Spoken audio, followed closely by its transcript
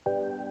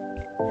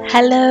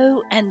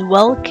Hello and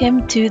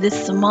welcome to the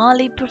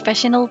Somali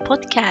Professional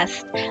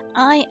Podcast.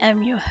 I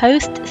am your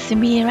host,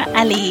 Samira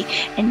Ali,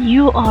 and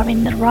you are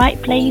in the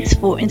right place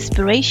for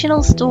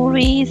inspirational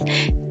stories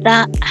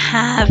that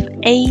have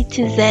A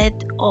to Z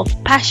of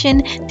passion,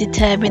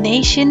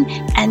 determination,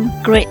 and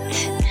grit.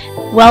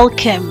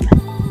 Welcome.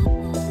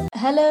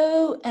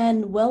 Hello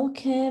and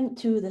welcome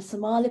to the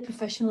Somali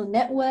Professional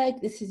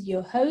Network. This is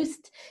your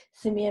host,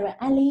 Samira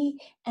Ali,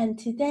 and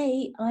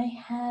today I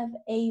have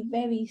a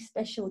very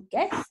special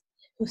guest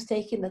who's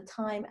taken the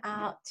time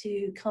out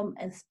to come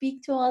and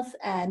speak to us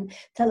and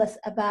tell us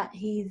about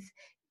his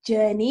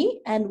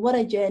journey and what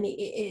a journey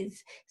it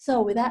is.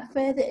 So, without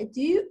further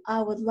ado,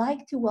 I would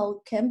like to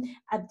welcome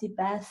Abdi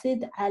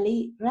Basid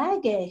Ali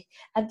Rage.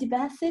 Abdi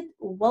Basid,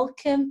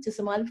 welcome to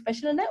Somali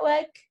Professional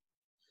Network.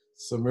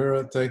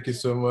 Samira, thank you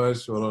so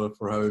much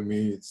for having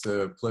me. It's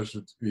a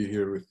pleasure to be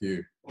here with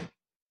you.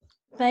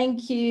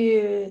 Thank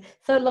you.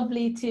 So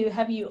lovely to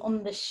have you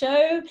on the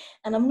show.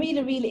 And I'm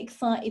really, really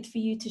excited for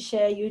you to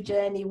share your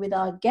journey with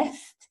our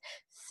guest.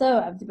 So,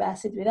 Abdi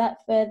Basid, without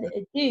further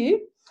ado,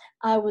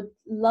 I would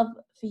love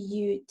for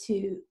you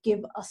to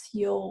give us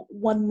your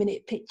 1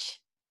 minute pitch.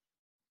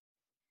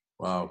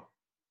 Wow,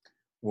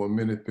 1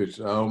 minute pitch.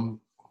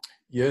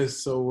 Yes,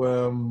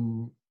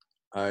 so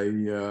I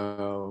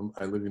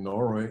live in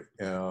Norway.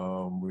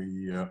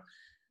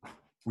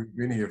 We've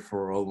been here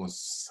for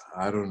almost,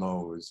 I don't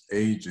know, it's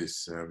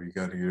ages. We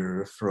got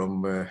here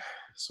from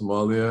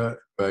Somalia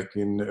back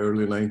in the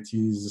early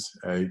 90s.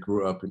 I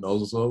grew up in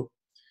Oslo.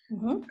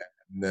 Mm-hmm.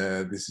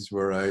 And, this is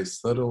where I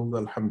settled,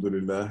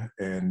 alhamdulillah.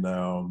 And,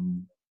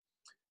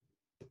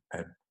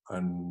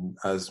 and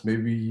as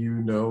maybe you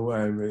know,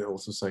 I'm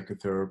also a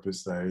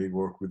psychotherapist. I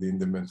work within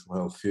the mental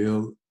health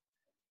field.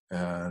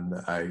 And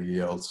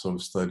I also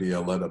study a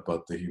lot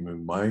about the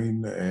human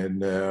mind.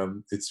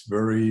 And it's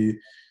very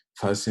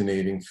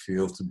fascinating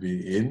field to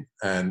be in.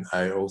 And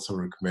I also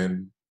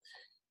recommend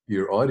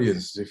your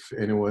audience, if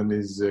anyone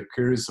is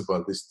curious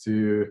about this,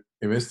 to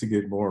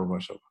investigate more,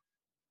 mashallah.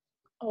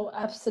 Oh,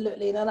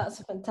 absolutely. No, that's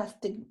a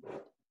fantastic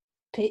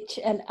pitch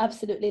and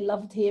absolutely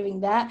loved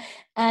hearing that.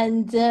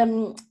 And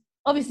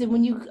obviously,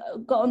 when you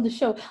got on the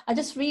show, I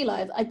just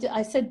realized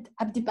I said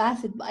Abdi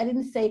Basid, but I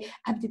didn't say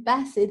Abdi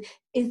Basid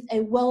is a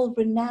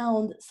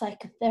well-renowned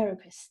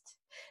psychotherapist.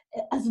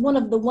 As one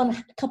of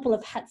the couple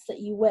of hats that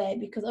you wear,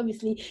 because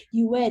obviously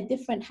you wear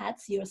different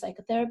hats. You're a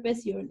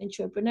psychotherapist, you're an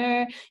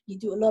entrepreneur, you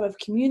do a lot of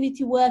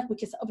community work,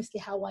 which is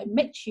obviously how I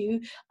met you.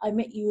 I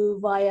met you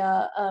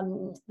via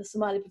the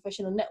Somali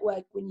Professional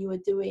Network when you were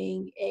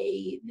doing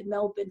the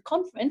Melbourne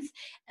conference,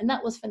 and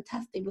that was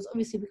fantastic. Because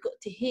obviously we got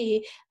to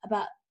hear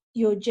about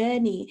your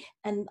journey,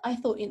 and I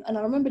thought, and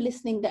I remember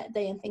listening that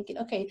day and thinking,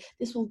 okay,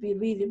 this will be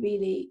really,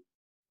 really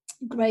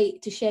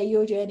great to share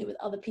your journey with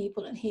other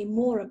people and hear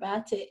more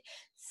about it.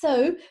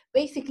 So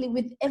basically,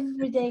 with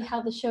every day,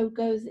 how the show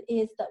goes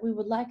is that we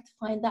would like to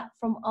find out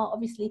from our,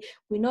 obviously,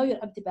 we know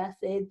you're Abdi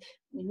Basid,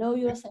 we know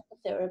you're a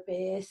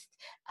psychotherapist,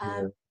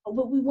 Yeah. but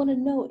what we want to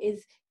know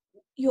is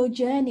your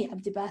journey,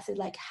 Abdi Basid,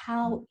 like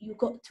how you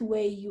got to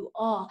where you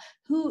are.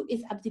 Who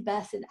is Abdi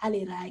Basid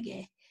Ali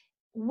Rage?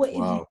 What is it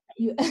Wow. that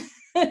you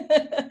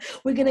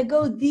we're gonna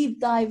go deep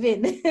dive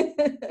in.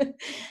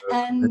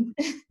 And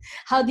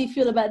how do you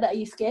feel about that? Are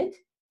you scared?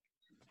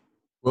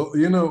 Well,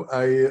 you know,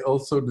 I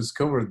also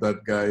discovered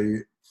that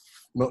guy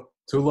not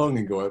too long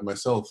ago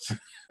myself.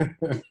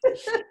 That's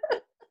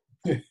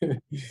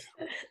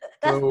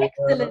so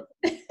excellent.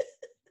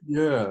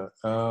 yeah,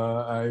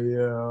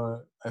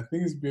 I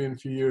think it's been a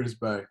few years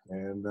back,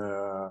 and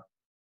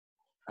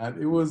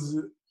it was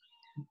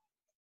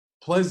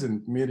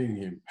pleasant meeting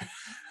him.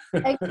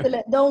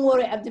 Excellent. Don't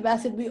worry, Abdi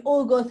Basid. We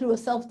all go through a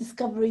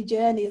self-discovery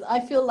journey. I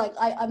feel like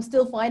I'm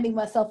still finding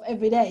myself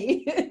every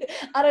day.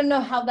 I don't know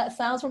how that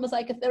sounds from a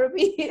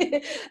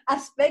psychotherapy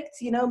aspect.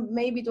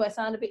 Maybe do I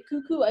sound a bit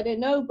cuckoo? I don't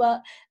know,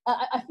 but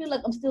I feel like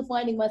I'm still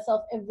finding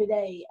myself every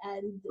day.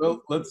 And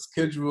Well, let's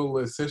schedule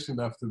a session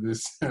after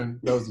this. And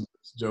that was a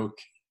joke.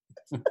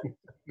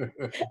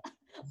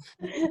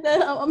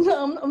 no,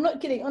 I'm not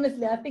kidding.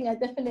 Honestly, I think I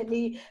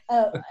definitely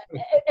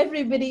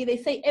everybody, they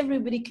say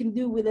everybody can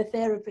do with a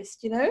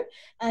therapist,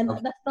 and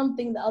that's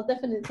something that I'll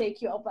definitely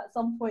take you up at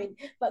some point.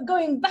 But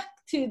going back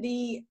to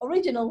the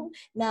original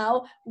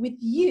now with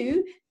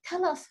you,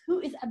 tell us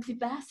who is Abdi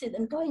Basid,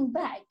 and going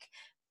back,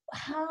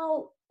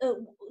 how I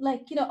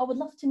would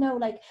love to know,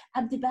 like,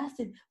 Abdi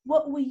Basid,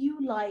 what were you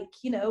like,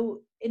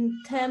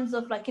 in terms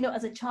of, like,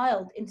 as a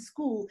child in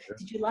school?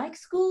 Did you like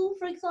school,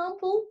 for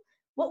example?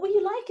 What were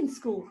you like in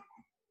school?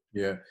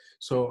 Yeah.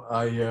 So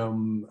I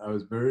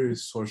was very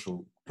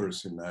social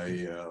person.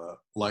 I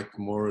like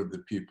more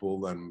the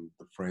people than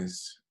the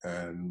friends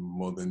and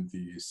more than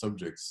the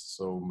subjects.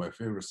 So my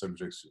favorite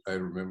subjects I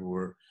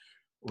remember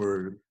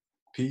were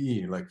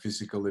PE, like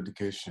physical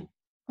education,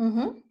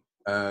 Mm-hmm.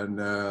 and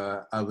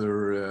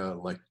other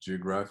like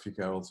geographic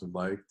I also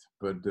liked,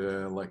 but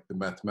like the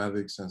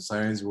mathematics and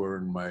science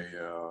were my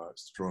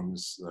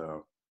strongest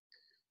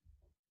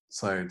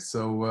side.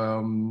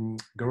 So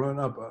growing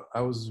up,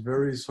 I was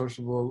very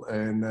sociable,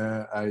 and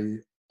I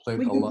played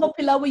Were a you lot.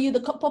 popular? Were you the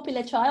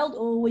popular child,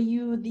 or were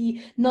you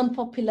the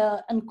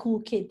non-popular and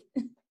cool kid?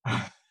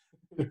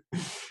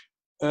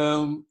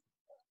 um,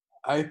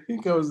 I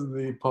think I was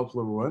the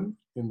popular one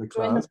in the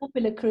You're in the class.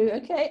 popular crew.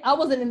 Okay, I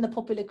wasn't in the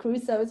popular crew,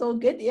 so it's all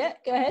good. Yeah,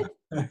 go ahead.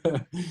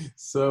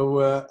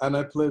 So and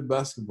I played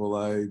basketball.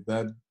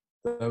 That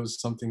was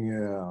something,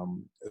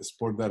 a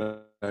sport that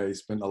I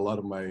spent a lot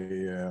of my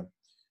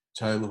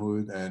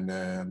childhood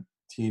and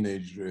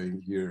teenage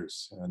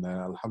years. And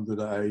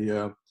alhamdulillah,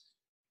 I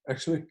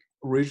actually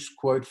reached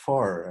quite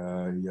far.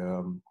 I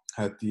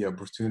had the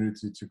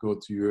opportunity to go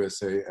to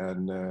USA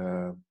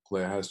and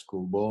play high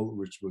school ball,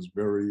 which was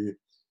very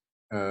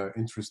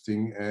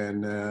interesting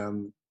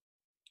and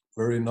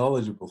very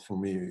knowledgeable for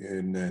me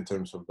in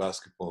terms of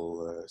basketball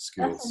That's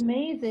skills.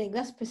 amazing.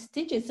 That's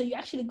prestigious. So you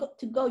actually got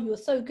to go. You were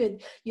so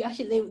good. You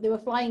actually they were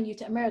flying you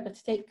to America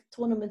to take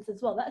tournaments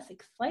as well. That's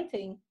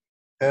exciting.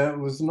 It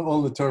was not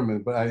only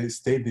tournament, but I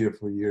stayed there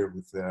for a year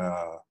with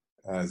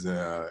as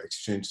a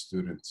exchange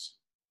student.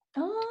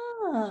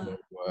 So,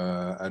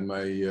 Ah, and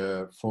my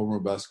former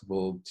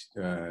basketball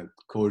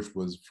coach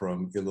was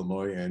from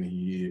Illinois, and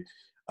he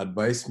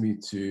advised me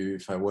to,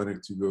 if I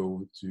wanted to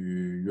go to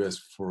US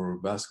for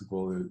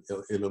basketball,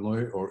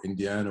 Illinois or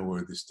Indiana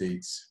were the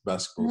states,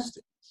 basketball uh,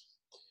 states.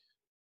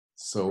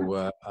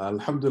 So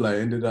alhamdulillah, I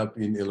ended up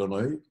in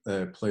Illinois,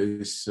 a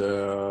place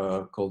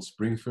called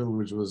Springfield,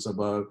 which was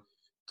about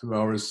 2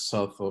 hours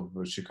south of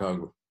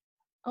Chicago.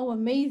 oh,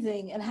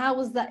 amazing. And how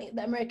was that,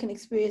 the American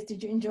experience?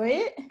 Did you enjoy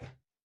it?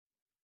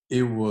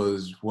 It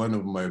was one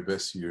of my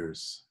best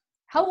years.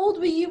 How old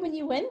were you when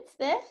you went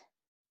there?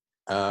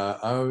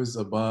 I was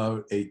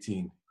about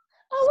 18.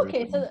 Oh,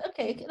 okay. So,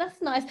 okay,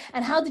 that's nice.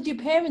 And how did your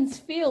parents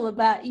feel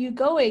about you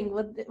going?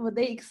 Were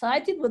they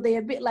excited? Were they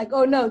a bit like,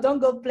 oh no, don't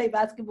go play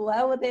basketball?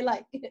 How were they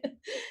like?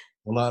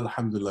 Well,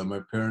 alhamdulillah,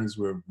 my parents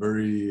were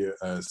very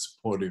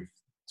supportive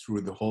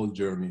through the whole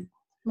journey.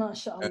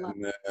 MashaAllah.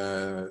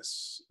 And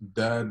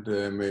dad,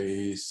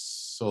 may his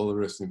soul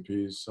rest in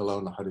peace,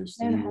 Allah Very Hadith,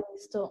 happy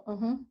still.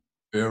 Mm-hmm.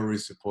 very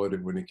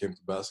supportive when it came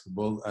to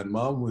basketball. And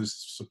mom was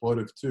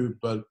supportive too,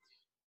 but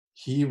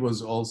he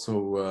was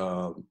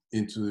also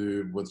into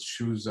what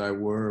shoes I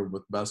wore,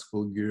 what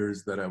basketball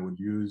gears that I would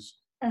use.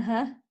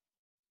 Uh-huh.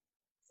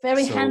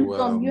 Very So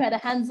hands-on. You had a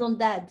hands-on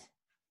dad.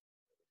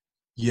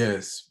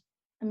 yes,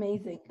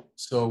 Amazing.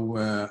 so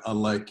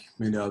unlike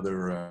many other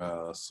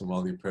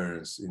Somali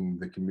parents in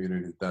the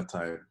community at that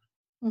time.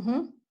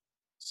 Mm-hmm.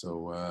 So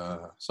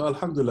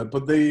alhamdulillah,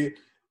 but they,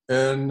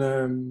 and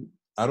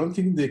I don't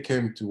think they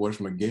came to watch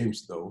my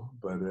games though,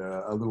 but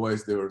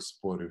otherwise they were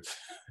supportive.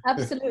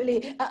 Absolutely.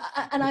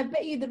 And I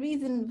bet you the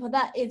reason for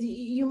that is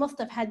you must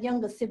have had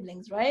younger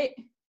siblings, right?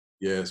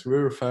 Yes, we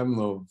were a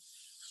family of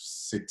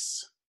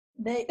 6.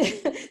 They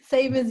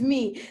same as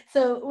me.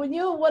 So when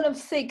you're one of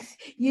 6,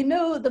 you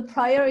know the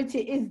priority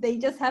is they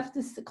just have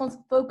to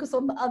focus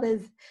on the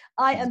others.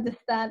 I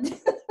understand.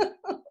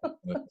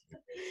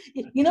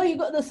 You know you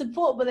got the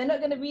support, but they're not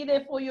going to be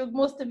there for you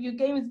most of your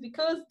games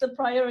because the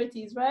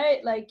priorities,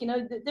 right? Like, you know,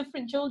 the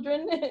different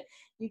children,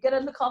 you got to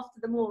look after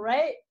them all,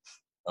 right?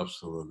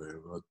 Absolutely,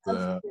 but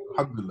Absolutely.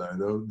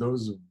 alhamdulillah,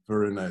 those are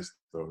very nice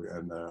though,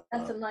 and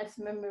That's a nice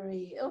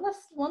memory. Oh,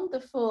 that's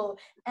wonderful.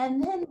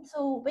 And then,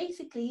 so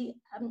basically,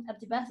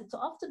 Abdi Basit, so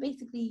after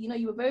basically, you know,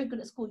 you were very good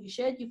at school. You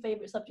shared your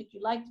favorite subject.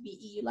 You liked PE,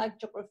 you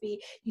liked geography.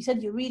 You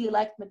said you really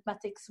liked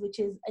mathematics, which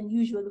is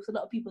unusual because a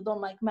lot of people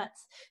don't like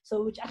maths.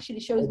 So, which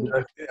actually shows me.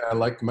 I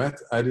like math.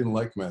 I didn't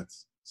like math.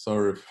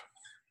 Sorry.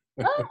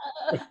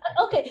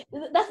 Okay,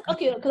 that's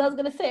okay. Because I was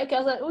gonna say, okay, I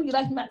was like, oh, you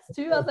like maths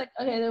too? I was like,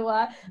 okay, then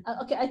why?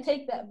 Okay, I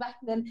take that back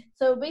then.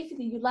 So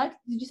basically, you like?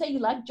 Did you say you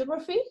like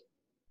geography?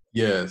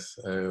 Yes,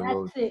 I That's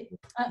love it.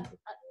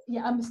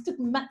 Yeah, I mistook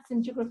maths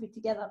and geography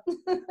together.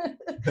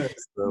 But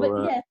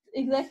so, yes,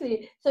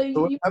 exactly. So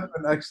so what you,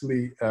 happened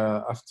actually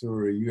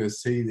after a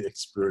USA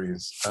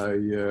experience? I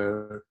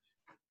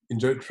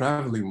enjoyed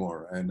traveling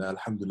more, and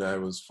alhamdulillah, I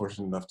was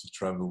fortunate enough to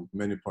travel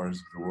many parts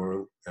of the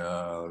world.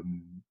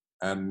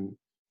 And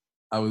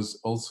I was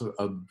also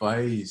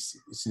advised,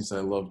 since I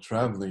love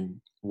traveling,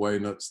 why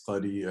not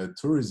study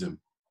tourism,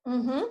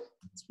 mm-hmm.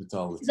 Is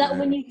hospitality? that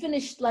when you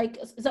finished? Like,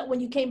 is that when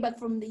you came back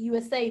from the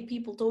USA?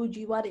 People told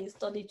you why do you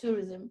study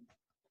tourism?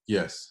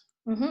 Yes.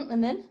 Mm-hmm.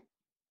 And then,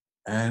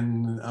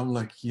 And I'm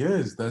like,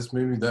 yes, that's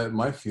maybe that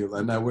my field.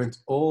 And I went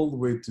all the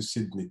way to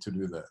Sydney to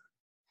do that.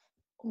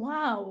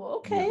 wow, Yeah.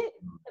 okay,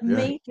 Yeah.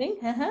 amazing.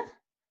 Uh-huh.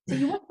 So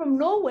you went from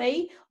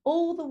Norway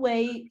all the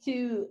way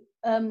to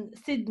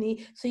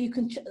Sydney, so you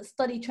can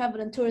study travel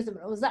and tourism.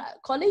 Was that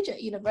at college,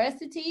 at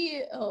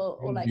university,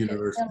 or like a external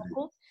University.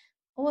 course?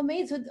 Oh,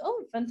 amazing!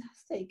 Oh,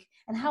 fantastic!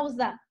 And how was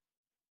that?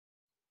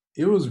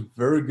 It was a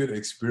very good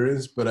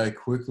experience, but I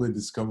quickly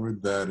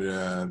discovered that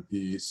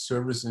the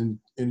service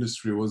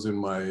industry wasn't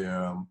my,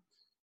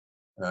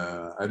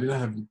 I didn't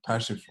have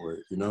passion for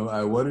it. You know,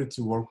 I wanted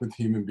to work with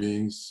human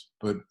beings,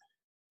 but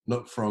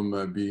not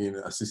from being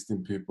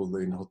assisting people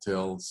in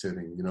hotel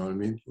setting. You know what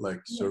I mean?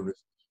 Like Yeah.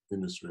 service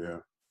industry. Yeah,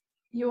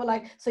 You were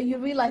like, so you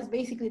realized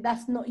basically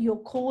that's not your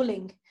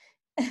calling.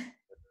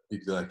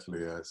 exactly.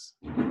 Yes.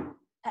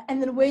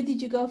 And then where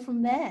did you go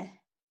from there?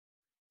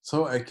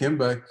 So I came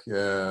back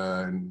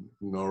in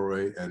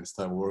Norway and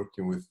started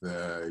working with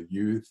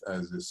youth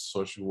as a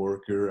social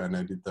worker, and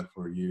I did that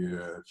for a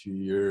few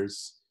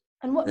years.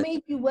 And what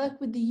made you work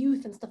with the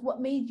youth and stuff?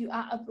 What made you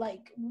out of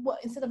like,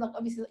 what, instead of like,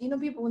 obviously, you know,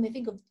 people when they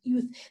think of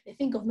youth, they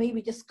think of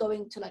maybe just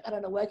going to like, I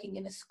don't know, working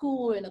in a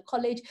school or in a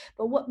college,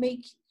 but what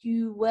made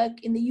you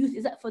work in the youth?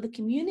 Is that for the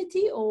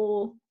community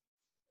or?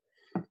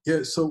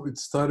 Yeah, so it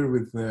started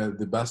with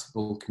the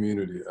basketball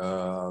community.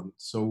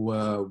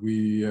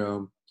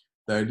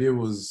 The idea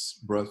was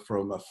brought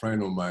from a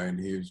friend of mine.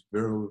 He is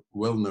very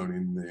well known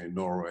in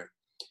Norway.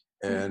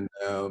 And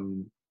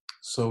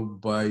so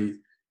by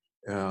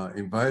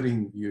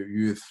inviting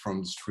youth from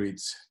the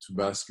streets to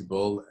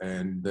basketball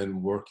and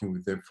then working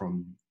with them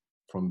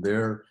from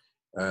there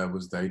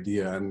was the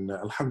idea. And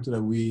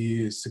Alhamdulillah,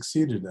 we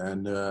succeeded.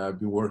 And I've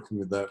been working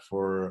with that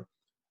for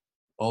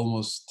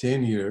almost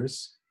 10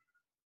 years.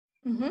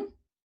 Mm-hmm.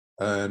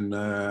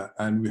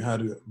 And we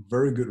had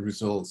very good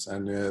results.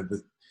 And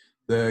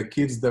the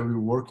kids that we were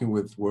working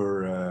with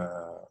were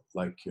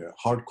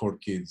hardcore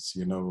kids,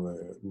 you know,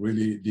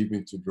 really deep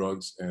into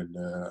drugs and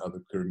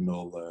other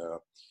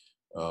criminal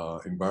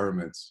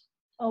environments.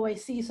 Oh, I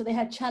see. So they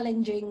had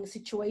challenging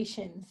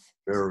situations.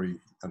 Very,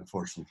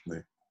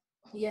 unfortunately.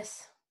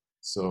 Yes.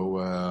 So,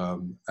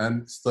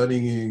 and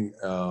studying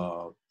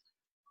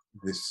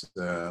this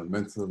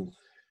mental,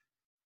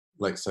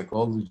 like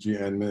psychology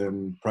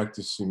and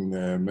practicing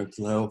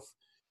mental health,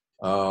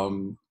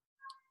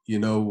 you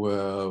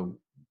know,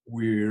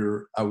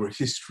 our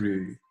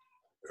history,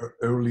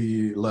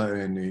 early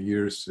in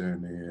years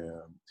and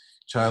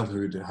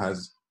childhood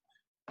has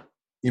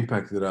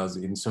impacted us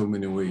in so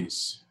many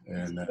ways,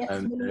 and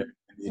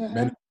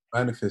it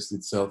manifests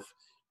itself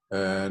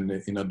and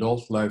in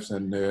adult lives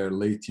and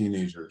late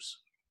teenagers.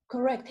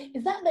 Correct.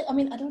 Is that like, I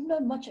mean, I don't know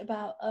much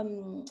about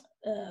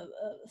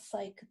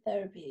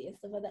psychotherapy and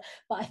stuff like that,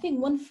 but I think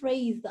one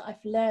phrase that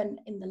I've learned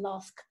in the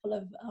last couple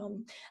of,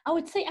 I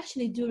would say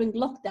actually during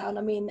lockdown,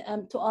 I mean,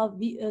 to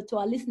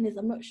our listeners,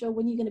 I'm not sure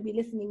when you're going to be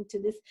listening to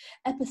this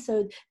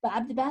episode, but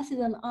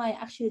Abdibasid and I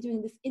are actually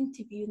doing this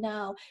interview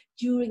now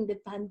during the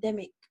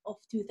pandemic of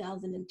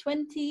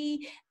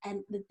 2020,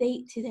 and the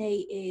date today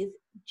is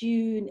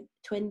June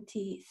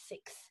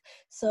 26th.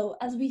 So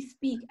as we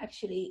speak,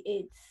 actually,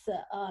 it's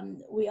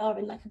we are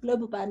in like a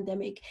global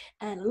pandemic,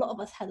 and a lot of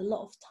us had a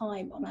lot of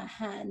time on our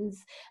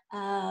hands.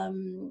 I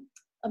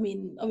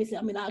mean, obviously,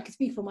 I mean, I can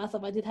speak for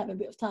myself. I did have a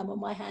bit of time on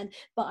my hand,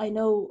 but I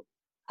know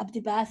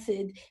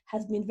Abdibasid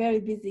has been very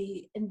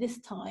busy in this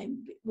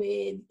time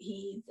with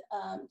his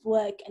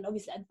work and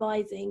obviously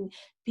advising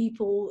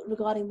people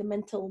regarding the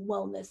mental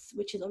wellness,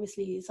 which is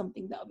obviously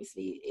something that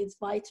obviously is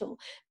vital.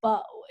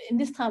 But in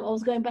this time, I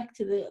was going back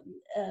to the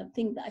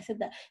thing that I said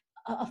that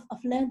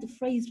I've learned the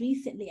phrase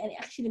recently, and it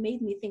actually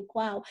made me think,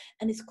 wow,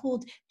 and it's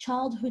called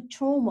childhood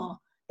trauma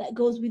that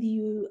goes with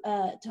you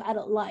to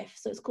adult life.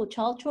 So it's called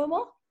child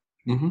trauma.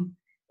 Mm-hmm.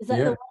 Is that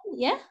the one?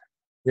 Yeah?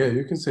 Yeah,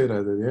 you can say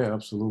that. Yeah,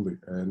 absolutely.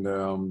 And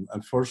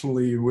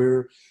unfortunately,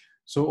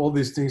 so all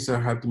these things are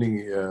happening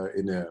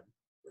in a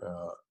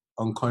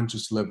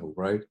unconscious level,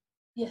 right?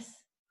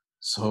 Yes.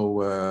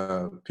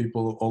 So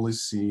people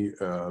always see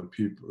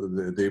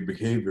their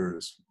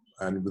behaviors,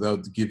 and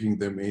without giving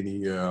them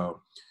any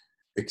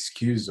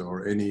excuse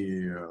or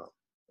any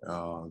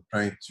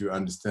trying to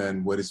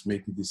understand what is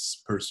making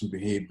this person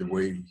behave the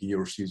way he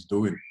or she is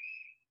doing.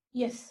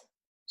 Yes.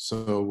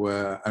 So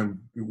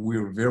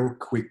we're very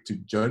quick to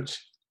judge,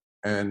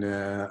 and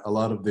a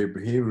lot of their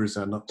behaviors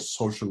are not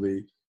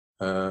socially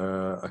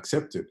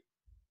accepted.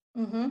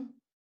 Mm-hmm.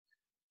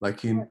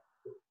 Like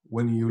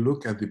when you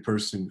look at the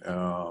person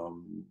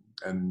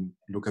and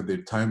look at their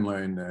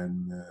timeline,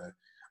 and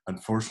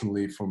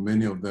unfortunately for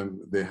many of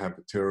them, they have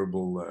a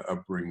terrible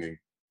upbringing.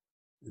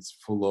 It's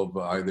full of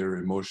either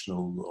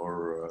emotional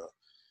or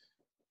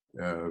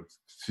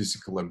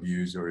physical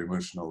abuse or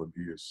emotional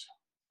abuse.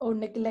 Or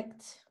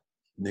neglect.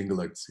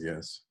 Neglects,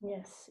 yes.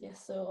 Yes.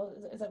 So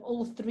it's like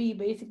all three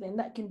basically, and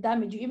that can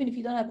damage you. Even if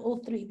you don't have all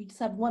three, if you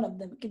just have one of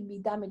them, it can be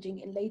damaging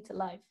in later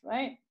life,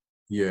 right?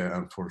 Yeah,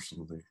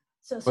 unfortunately.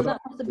 So that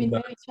must have been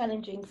very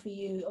challenging for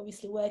you,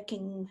 obviously,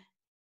 working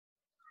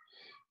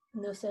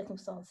in those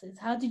circumstances.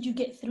 How did you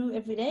get through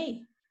every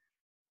day?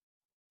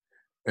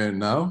 And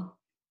now?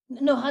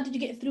 No, how did you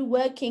get through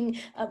working?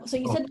 So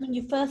you said when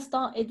you first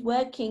started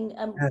working,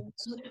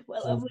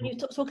 when you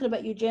talking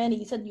about your journey,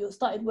 you said you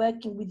started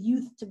working with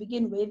youth to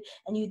begin with,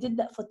 and you did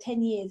that for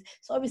 10 years.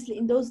 So obviously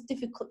in those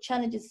difficult,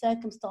 challenging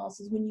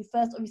circumstances, when you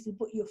first obviously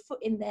put your foot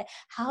in there,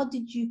 how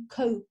did you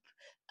cope?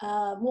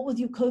 What was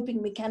your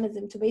coping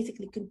mechanism to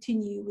basically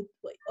continue with,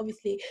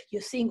 obviously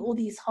you're seeing all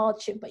these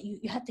hardship, but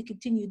you had to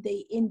continue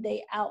day in,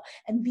 day out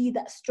and be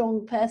that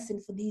strong person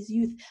for these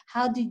youth.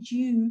 How did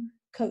you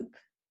cope?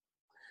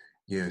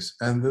 Yes,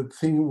 and the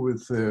thing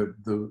with the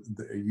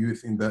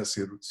youth in that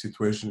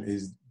situation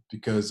is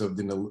because of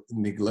the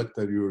neglect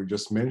that you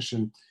just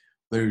mentioned,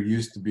 they're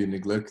used to be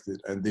neglected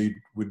and they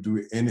would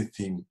do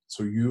anything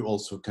so you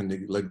also can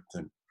neglect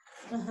them.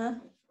 Uh-huh.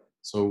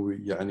 So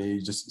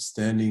يعني just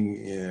standing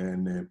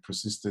and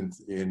persistent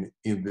in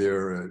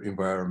their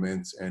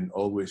environment and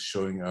always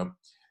showing up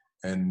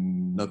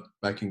and not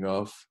backing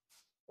off.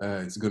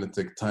 It's going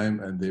to take time,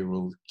 and they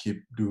will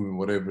keep doing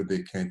whatever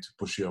they can to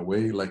push you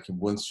away. Like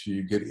once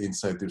you get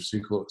inside their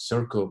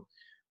circle,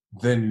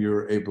 then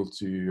you're able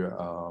to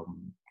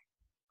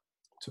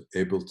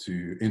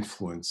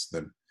influence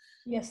them.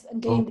 Yes,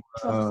 and So gain the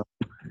trust.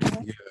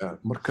 yeah,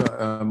 Marka,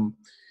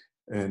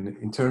 and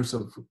in terms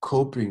of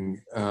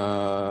coping,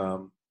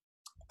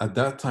 at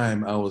that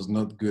time I was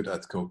not good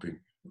at coping.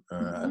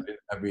 I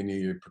didn't have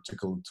any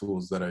particular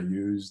tools that I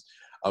used.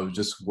 I was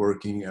just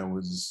working and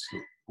was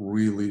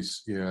really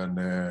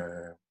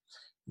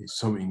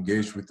so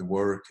engaged with the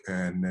work,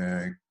 and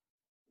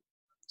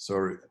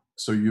sorry,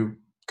 so you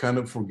kind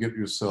of forget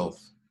yourself.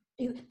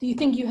 Do you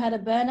think you had a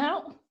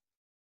burnout?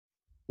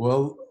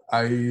 Well,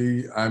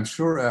 I'm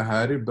sure I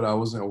had it, but I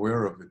wasn't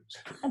aware of it.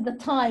 At the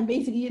time,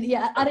 basically,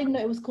 yeah, I didn't know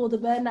it was called a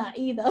burnout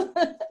either.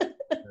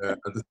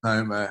 At the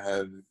time I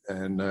had,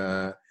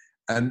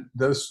 and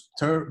those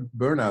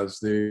burnouts,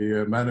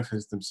 they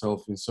manifest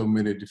themselves in so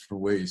many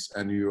different ways,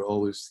 and you're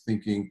always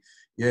thinking,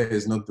 yeah,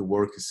 it's not the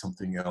work, it's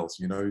something else.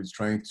 You know, he's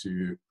trying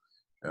to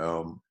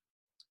um,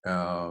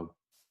 uh,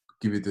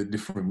 give it a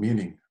different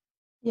meaning.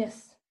 Yes,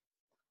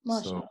 So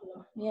mashallah.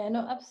 Yeah,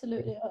 no,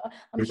 absolutely.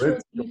 I'm sure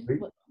you.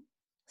 theoretically,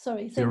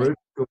 Sorry, say again.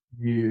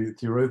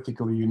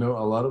 theoretically, you know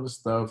a lot of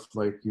stuff.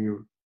 Like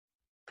you,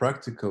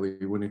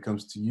 practically, when it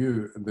comes to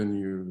you, then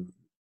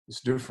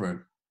it's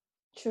different.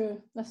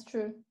 True, that's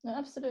true. No,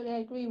 absolutely, I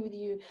agree with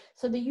you.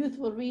 So the youth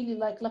were really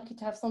like lucky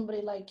to have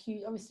somebody like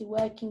you, obviously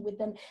working with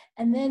them.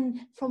 And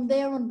then from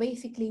there on,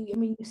 basically, I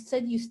mean, you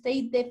said you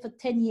stayed there for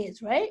 10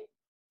 years, right?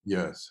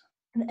 Yes.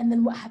 And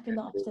then what happened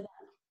after that?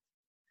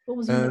 What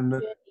was your next And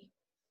journey?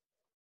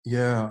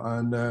 yeah,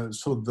 and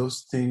so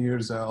those 10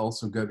 years, I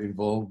also got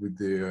involved with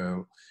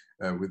the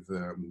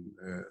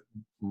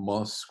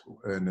mosque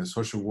and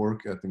social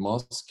work at the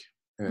mosque,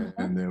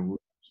 and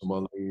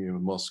Somali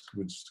mosque,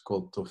 which is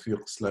called Tawfiq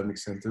Islamic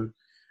Center,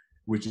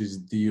 which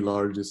is the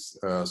largest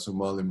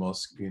Somali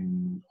mosque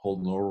in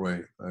whole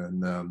Norway.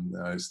 And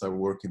I started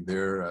working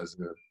there as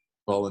a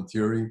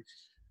volunteering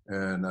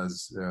and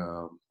as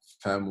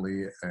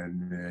family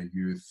and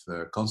youth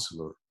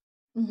counselor.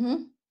 Mm-hmm.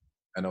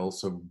 And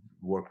also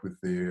work with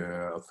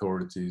the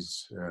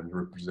authorities and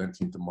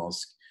representing the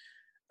mosque.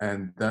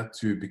 And that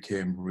too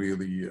became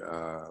really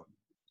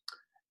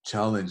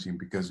challenging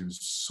because it was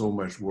so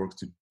much work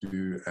to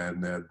do,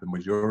 and the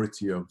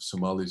majority of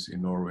Somalis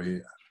in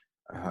Norway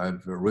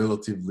have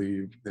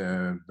relatively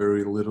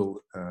very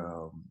little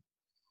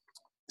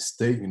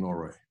stay in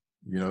Norway.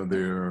 You know,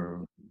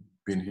 they're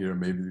been here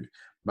maybe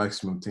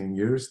maximum 10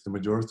 years, the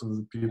majority of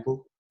the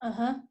people.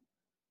 Uh-huh.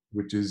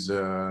 Which is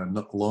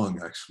not long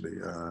actually.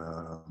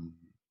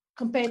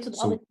 Compared to the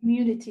other So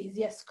communities,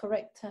 yes,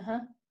 correct. Uh-huh.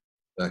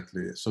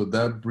 exactly. So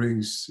that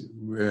brings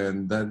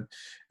and that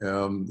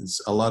it's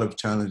a lot of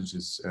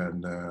challenges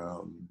and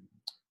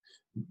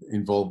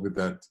involved with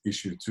that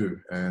issue too.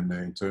 And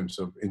in terms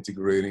of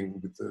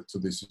integrating with to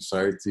the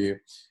society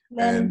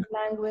Learning and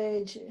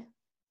language.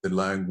 the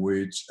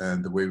language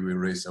and the way we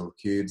raise our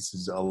kids,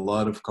 is a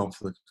lot of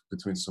conflict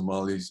between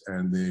Somalis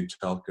and the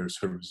childcare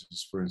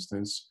services, for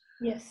instance.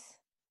 Yes.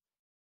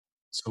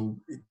 So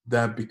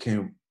that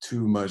became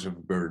too much of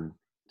a burden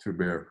to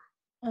bear.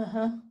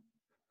 Uh-huh.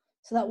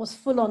 So that was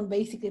full on,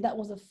 basically. That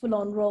was a full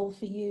on role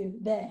for you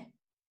there.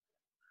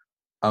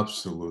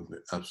 Absolutely,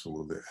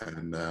 absolutely.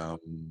 And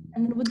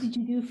then what did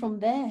you do from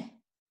there?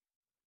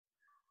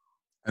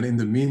 And in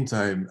the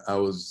meantime, I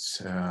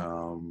was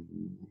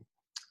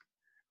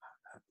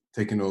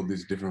taking all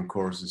these different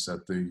courses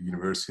at the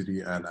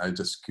university, and I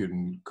just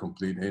couldn't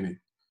complete any.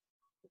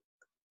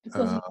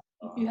 Because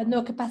you had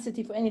no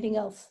capacity for anything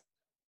else.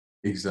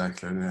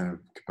 Exactly, I didn't have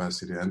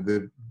capacity, and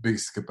the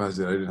biggest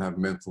capacity, I didn't have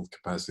mental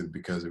capacity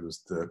because it was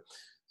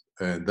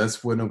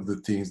that's one of the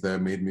things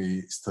that made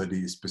me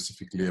study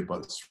specifically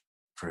about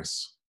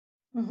stress.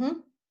 Mm-hmm.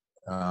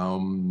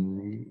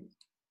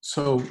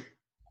 So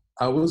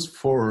I was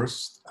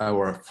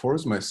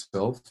forced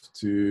myself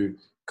to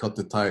cut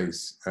the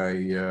ties. I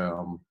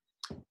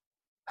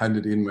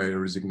handed in my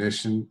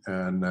resignation,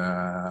 and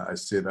I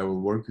said I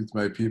will work with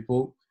my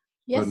people,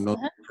 Yes. but not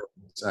from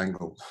this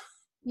angle.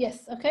 Yes.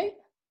 Okay.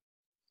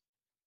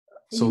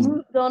 So you So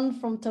moved on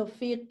from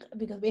Tawfiq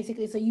because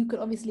basically, so you could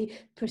obviously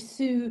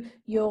pursue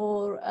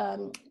your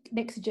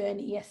next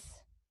journey. Yes.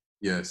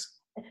 yes,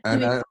 Do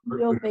and it I on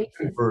your basis.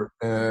 remember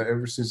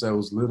ever since I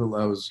was little,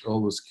 I was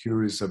always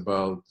curious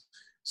about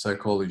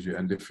psychology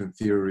and different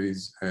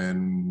theories,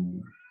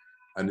 and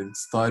it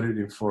started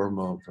in form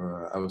of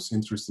I was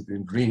interested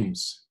in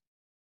dreams.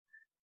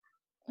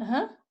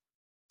 Uh-huh.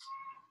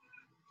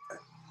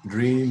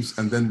 Dreams,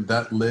 and then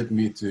that led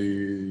me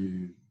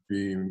to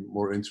be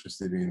more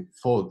interested in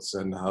thoughts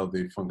and how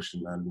they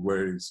function and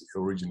where it's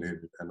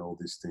originated and all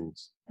these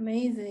things.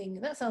 Amazing.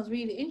 That sounds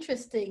really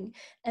interesting.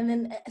 And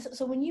then,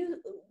 so when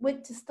you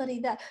went to study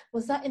that,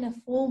 was that in a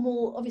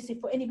formal, obviously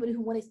for anybody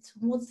who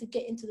wants to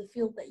get into the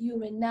field that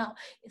you're in now,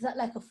 is that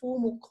like a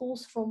formal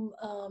course from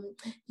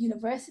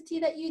university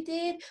that you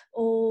did,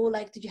 or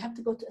like did you have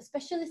to go to a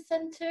specialist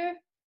center?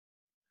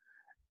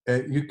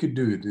 You could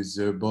do it. It's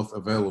both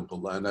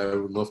available, and I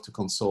would love to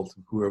consult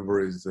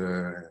whoever is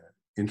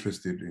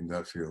interested in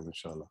that field,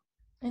 inshallah.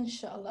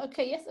 Inshallah.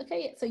 Okay, yes,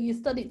 okay. So you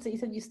studied, so you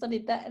said you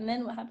studied that, and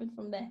then what happened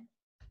from there?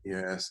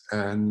 Yes,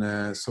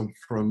 and so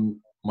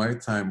from my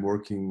time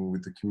working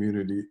with the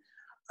community,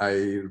 I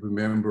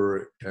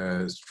remember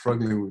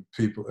struggling with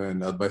people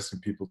and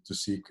advising people to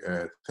seek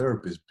a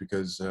therapist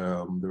because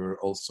there were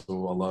also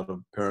a lot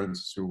of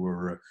parents who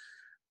were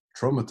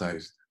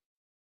traumatized.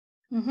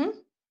 Mm-hmm.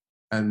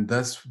 And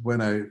that's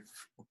when I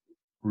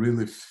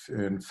really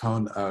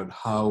found out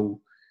how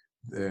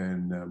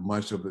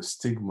much of a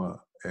stigma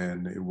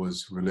and it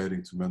was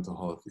relating to mental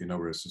health in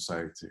our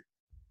society.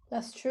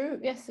 That's true.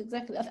 Yes,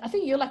 exactly. I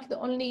think you're like the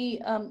only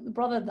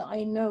brother that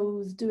I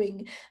know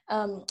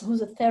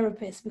who's a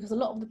therapist, because a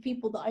lot of the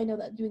people that I know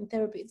that are doing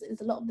therapy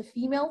is a lot of the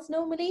females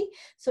normally.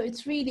 So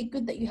it's really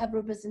good that you have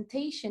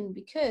representation,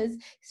 because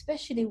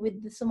especially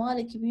with the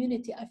Somali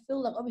community, I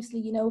feel like obviously,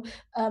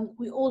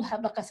 we all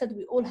have, like I said,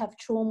 we all have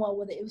trauma,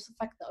 whether it was the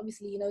fact that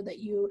obviously, that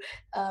you're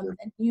a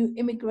new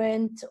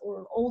immigrant or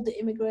an older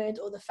immigrant,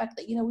 or the fact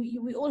that,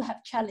 we all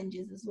have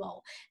challenges as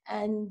well.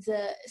 And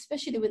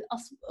especially with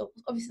us,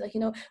 obviously,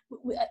 like,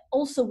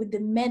 also with the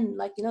men,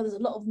 like, there's a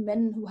lot of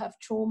men who have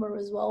trauma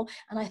as well,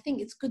 and I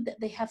think it's good that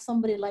they have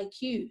somebody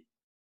like you.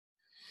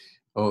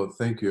 Oh,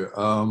 thank you.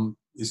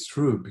 It's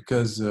true,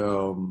 because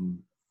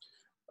in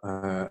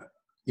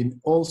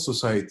all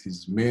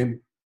societies,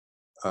 men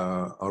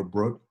are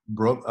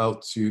brought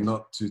out to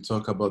not to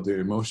talk about their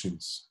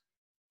emotions.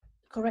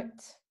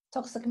 Correct.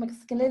 Toxic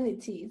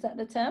masculinity, is that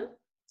the term?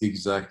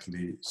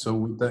 Exactly. So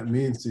what that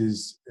means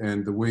is,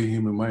 and the way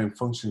human mind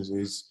functions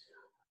is,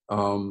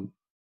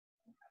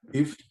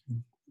 if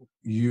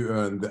you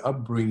the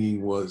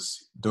upbringing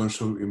was don't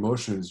show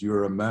emotions,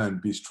 you're a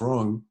man, be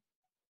strong,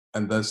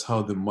 and that's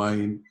how the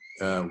mind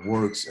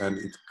works, and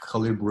it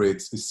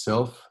calibrates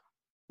itself.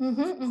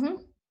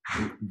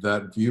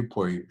 That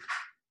viewpoint.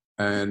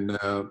 And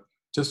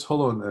just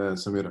hold on,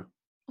 Samira.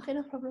 Okay,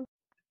 no problem.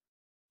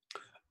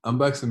 I'm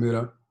back,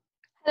 Samira.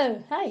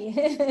 Hello,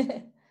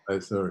 hi. Hi,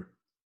 sorry.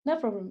 No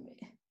problem.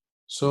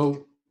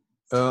 So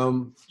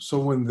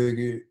when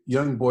the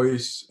young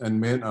boys and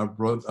men are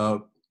brought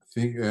out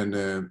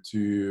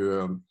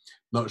to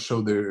not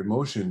show their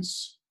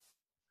emotions,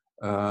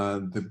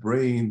 the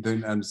brain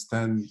then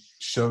understands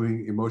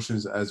showing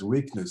emotions as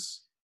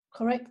weakness.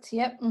 Correct.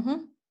 Yep.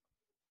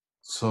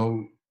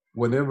 So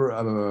whenever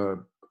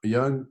a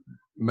young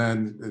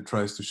man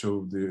tries to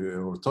show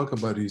or talk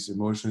about his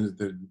emotions,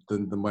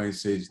 then the mind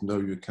says, no,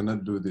 you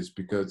cannot do this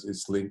because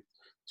it's linked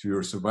to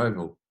your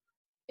survival.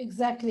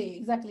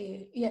 Exactly.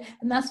 Yeah,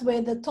 and that's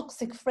where the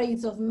toxic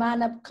phrase of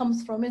man up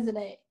comes from, isn't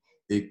it?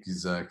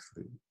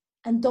 Exactly.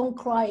 And don't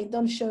cry,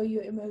 don't show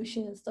your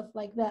emotion and stuff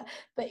like that.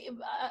 But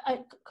I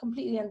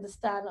completely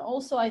understand.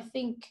 Also, I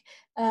think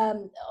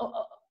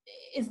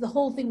is the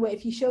whole thing where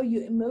if you show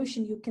your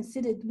emotion, you're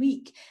considered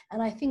weak.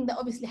 And I think that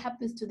obviously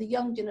happens to the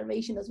young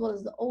generation as well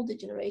as the older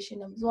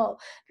generation as well.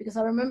 Because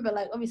I remember,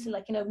 like, obviously,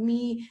 like,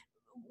 me,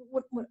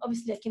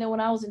 obviously, like, when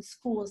I was in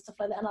school and stuff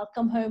like that, and I'll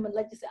come home and,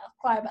 like you say, I'll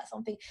cry about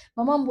something,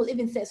 my mom will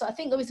even say. So I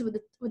think obviously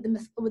with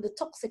the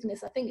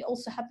toxicness, I think it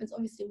also happens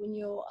obviously when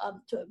you're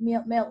to a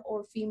male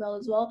or female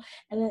as well,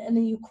 and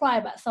then you cry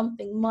about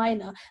something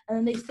minor, and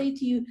then they say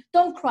to you,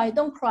 don't cry,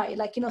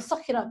 like,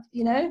 suck it up,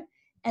 and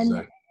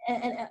Exactly.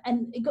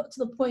 And it got to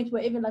the point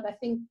where even, like, I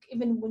think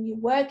even when you're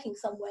working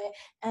somewhere,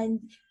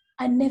 and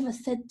I never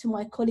said to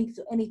my colleagues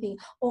or anything,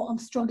 oh, I'm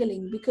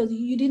struggling, because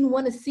you didn't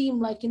want to seem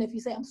like, if you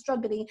say I'm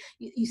struggling,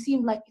 you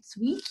seem like it's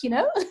weak,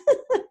 Yeah,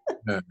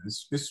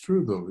 it's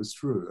true though. It's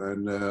true.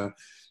 And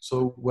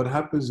so what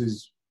happens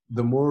is,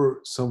 the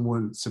more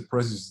someone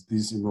suppresses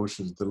these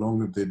emotions, the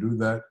longer they do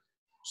that,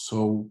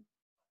 so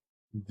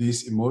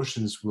these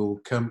emotions will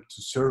come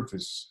to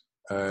surface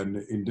and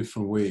in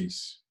different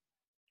ways.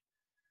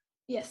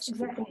 Yes,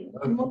 exactly.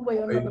 So, In one way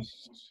or another.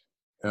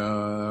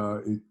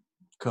 it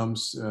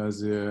comes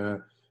as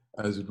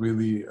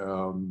really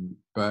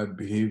bad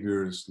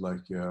behaviors,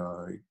 like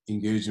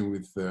engaging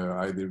with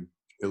either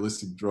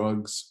illicit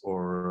drugs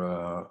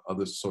or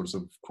other sorts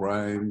of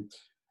crime,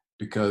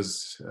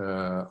 because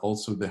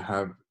also they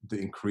have the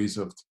increase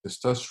of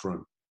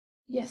testosterone.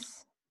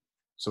 Yes.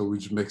 So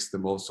which makes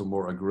them also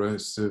more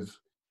aggressive,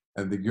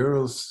 and the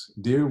girls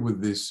deal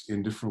with this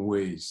in different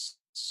ways.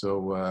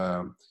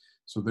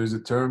 So there's a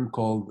term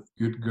called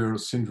good girl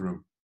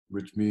syndrome,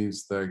 which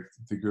means that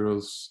the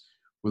girls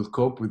will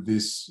cope with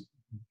this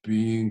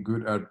being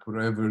good at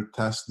whatever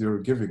task they're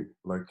giving,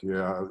 like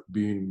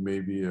being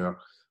maybe a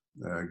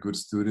good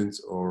student,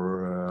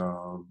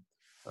 or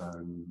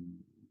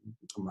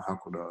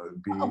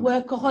being A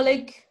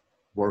workaholic.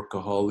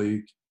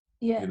 workaholic.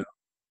 Yeah.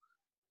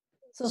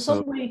 So So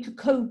some way to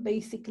cope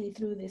basically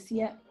through this.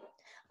 Yeah.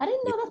 I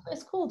didn't know that's what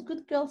it's called,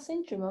 good girl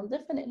syndrome. I'll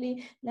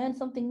definitely learn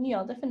something new.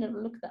 I'll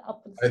definitely look that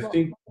up as I well.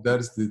 think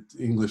that's the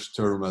English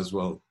term as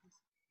well.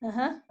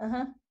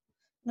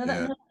 No,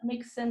 Yeah. that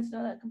makes sense.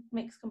 No, that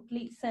makes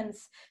complete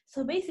sense.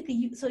 So basically,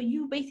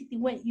 you basically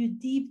you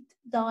deep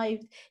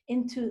dived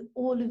into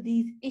all of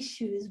these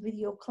issues with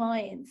your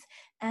clients,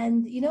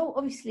 and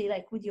obviously,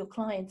 like with your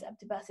clients,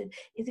 Abdibasid,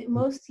 is it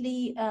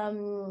mostly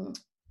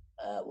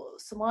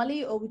Somali,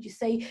 or would you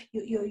say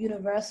you're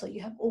universal?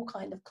 You have all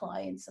kind of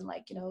clients, and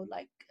like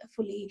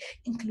fully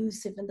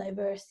inclusive and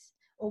diverse,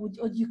 or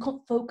do you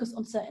focus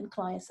on certain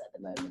clients at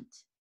the moment?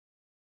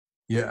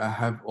 Yeah, I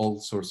have all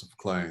sorts of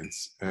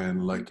clients,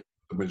 and like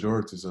the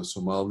majority are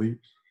Somali,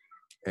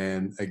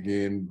 and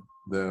again,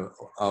 the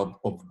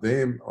of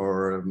them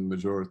are a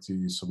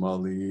majority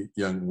Somali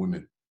young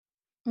women.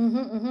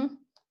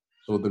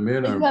 So the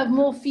men But you are have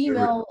more very,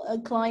 female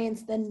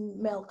clients than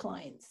male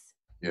clients.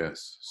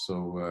 yes. So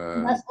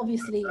And that's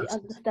obviously that's,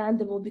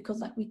 understandable because,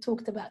 like we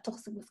talked about,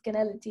 toxic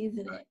masculinity,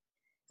 isn't it?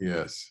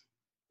 yes.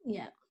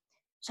 Yeah.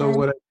 So And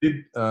what I did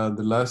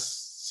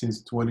since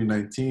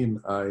 2019,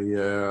 I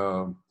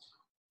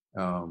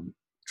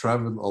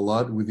traveled a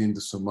lot within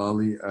the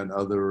Somali and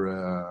other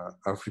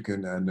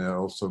African and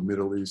also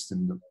Middle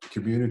Eastern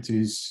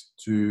communities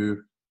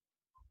to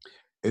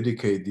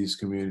educate these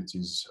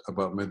communities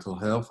about mental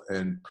health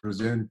and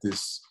present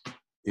this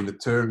in a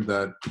term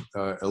that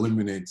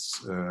eliminates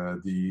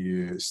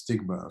the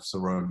stigma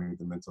surrounding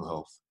the mental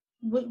health.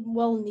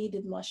 well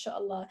needed,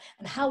 mashallah.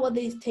 And how are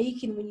they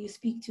taken when you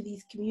speak to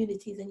these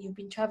communities and you've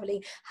been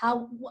traveling?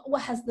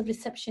 What has the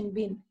reception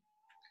been?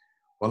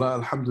 Well,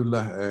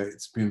 alhamdulillah,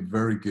 it's been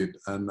very good.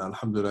 And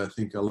alhamdulillah, I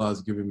think Allah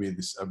has given me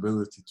this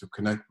ability to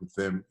connect with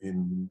them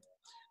in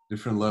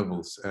different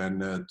levels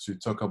and to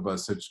talk about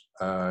such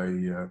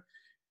a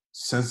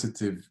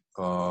sensitive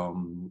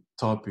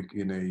topic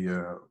in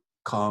a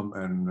calm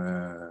and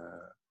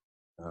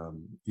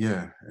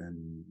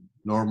and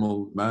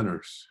normal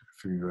manners,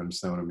 if you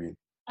understand what I mean.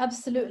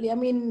 Absolutely.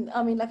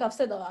 Like I've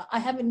said, I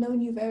haven't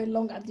known you very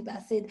long,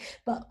 Abdibasid,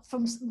 but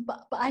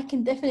I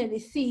can definitely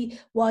see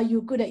why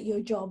you're good at your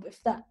job, if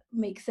that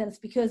makes sense,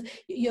 because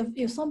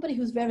you're somebody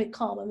who's very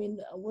calm. I mean,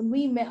 when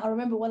we met, I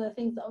remember one of the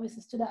things that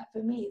obviously stood out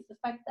for me is the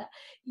fact that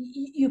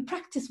you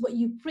practice what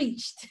you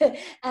preached.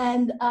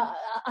 And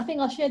I think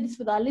I'll share this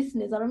with our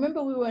listeners. I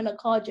remember we were on a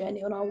car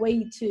journey on our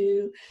way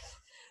to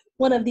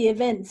one of the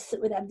events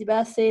with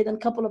Abdibasid and a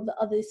couple of the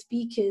other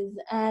speakers,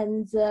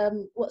 and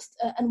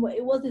what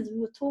it was is we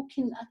were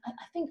talking.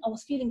 I think I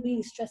was feeling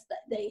really stressed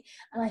that day,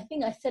 and I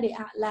think I said it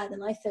out loud,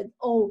 and I said,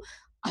 "Oh,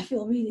 I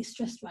feel really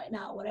stressed right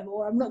now, whatever,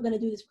 or I'm not going to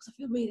do this because I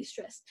feel really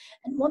stressed."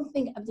 And one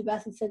thing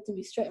Abdibasid said to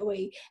me straight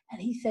away,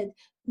 and he said,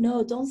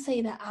 "No, don't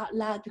say that out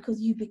loud because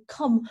you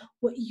become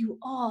what you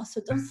are. So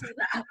don't say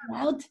that out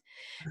loud."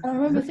 And I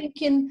remember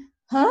thinking,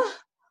 "Huh?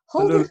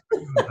 Hold on."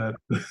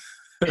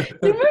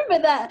 You remember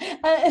that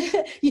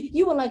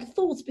you were like,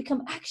 thoughts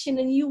become action,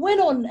 and you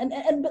went on,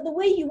 and but the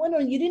way you went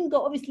on, you didn't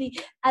go obviously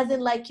as in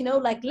like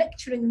like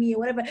lecturing me or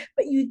whatever,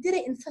 but you did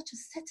it in such a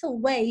subtle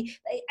way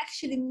that it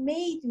actually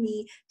made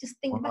me just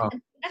think back Wow.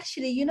 and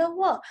actually, you know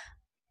what,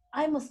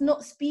 I must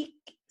not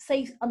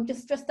say I'm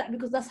just stressed out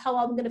because that's how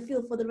I'm going to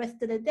feel for the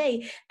rest of the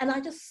day. And I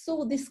just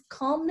saw this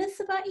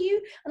calmness about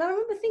you, and I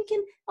remember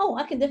thinking, oh,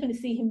 I can definitely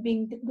see him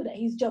being good at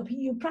his job.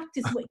 You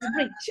practice what you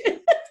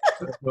preach.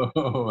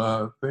 Oh,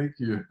 wow, thank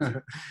you.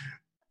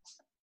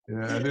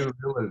 Yeah, I didn't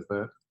realize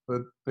that,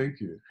 but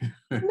thank you.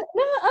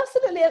 No,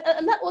 absolutely,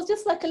 and that was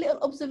just like a little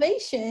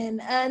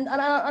observation. And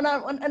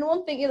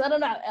one thing is, I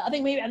don't know, I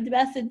think maybe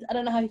Abdibasid, I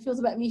don't know how he feels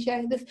about me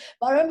sharing this,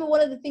 but I remember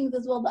one of the things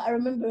as well that I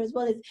remember as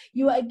well is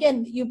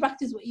you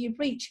practice what you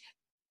preach.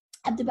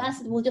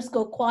 Abdibasid will just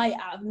go quiet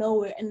out of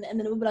nowhere, and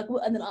then we'll be like,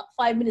 and then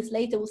 5 minutes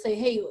later we'll say,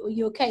 "Hey, are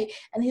you okay?"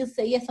 And he'll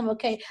say, "Yes, I'm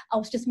okay. I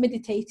was just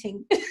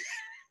meditating."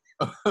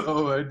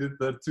 Oh, I did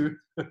that too.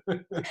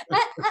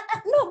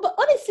 No, but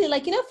honestly,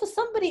 like, for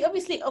somebody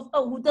obviously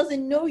who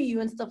doesn't know you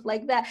and stuff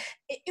like that,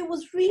 it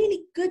was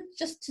really good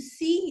just to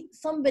see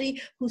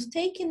somebody who's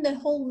taking the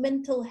whole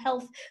mental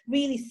health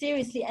really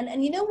seriously. And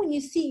when you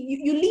see,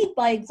 you lead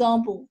by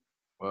example.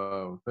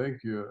 Wow,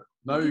 thank you.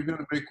 Now you're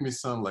gonna make me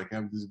sound like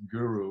I'm this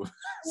guru.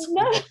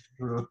 No,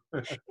 Guru.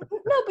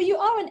 no, but you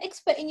are an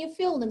expert in your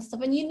field and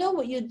stuff, and you know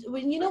what you're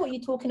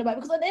talking about.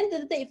 Because at the end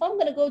of the day, if I'm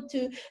going to go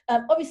to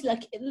obviously,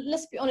 like,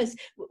 let's be honest,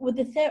 with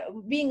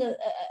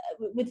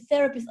with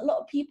therapists, a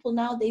lot of people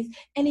nowadays,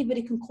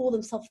 anybody can call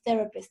themselves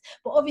therapists.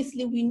 But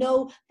obviously, we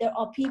know there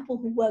are people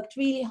who worked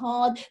really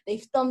hard.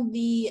 They've done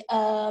the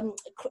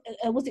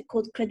what's it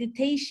called,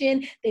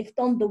 accreditation. They've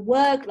done the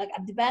work like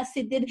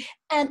Abdibasid did,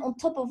 and on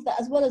top of that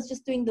as well as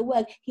just doing the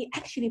work, he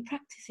actually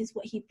practices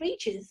what he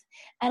preaches.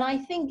 And I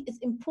think it's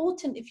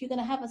important, if you're going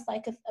to have a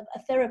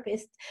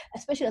therapist,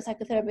 especially a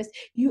psychotherapist,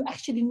 you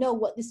actually know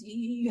what this,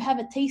 you have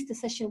a taster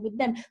session with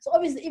them. So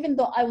obviously, even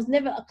though I was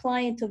never a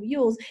client of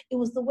yours, it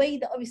was the way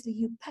that obviously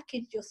you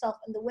packaged yourself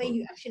and the way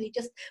you actually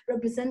just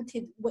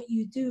represented what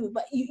you do.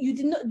 But you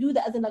did not do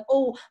that as in like,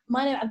 oh,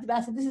 my name is Abdul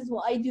Basit, this is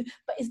what I do.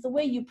 But it's the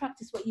way you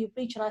practice what you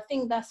preach. And I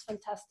think that's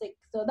fantastic.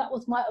 So that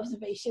was my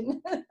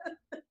observation.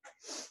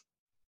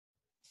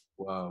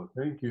 Wow,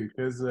 thank you.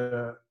 Because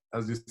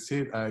as you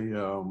said,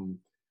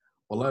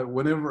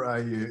 whenever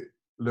I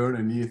learn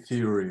a new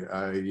theory,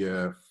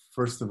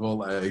 first of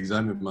all, I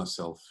examine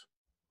myself,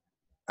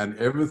 and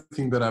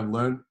everything that I've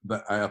learned,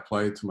 that I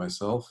apply it to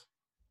myself.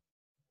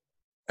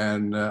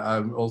 And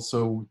I'm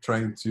also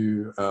trying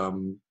to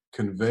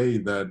convey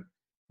that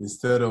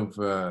instead of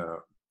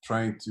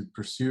trying to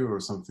pursue or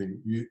something,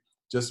 you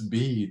just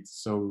be it.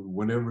 So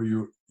whenever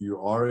you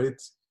are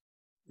it,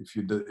 if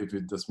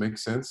it does make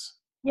sense,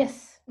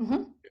 Yes.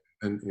 Mm-hmm.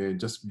 and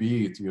just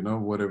be it,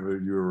 whatever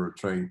you're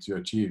trying to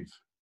achieve.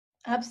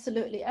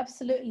 Absolutely,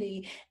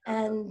 absolutely.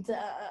 And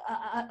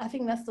I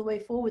think that's the way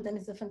forward, and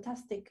it's a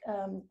fantastic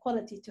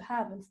quality to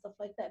have and stuff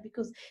like that,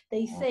 because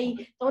they say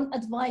don't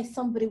advise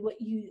somebody what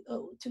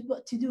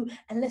to do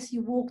unless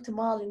you walked a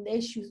mile in their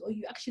shoes or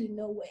you actually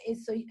know what it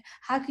is. So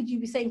how could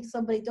you be saying to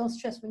somebody don't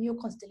stress when you're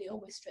constantly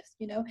always stressed,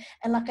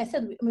 And like I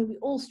said, we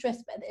all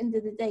stress, but at the end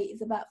of the day,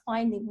 it's about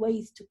finding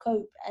ways to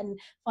cope and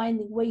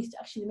finding ways to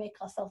actually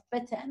make ourselves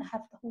better and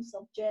have the whole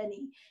self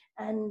journey.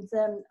 And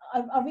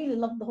I really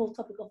love the whole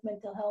topic of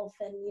mental health,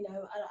 and and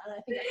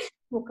I think I could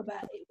talk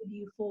about it with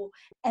you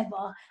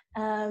forever.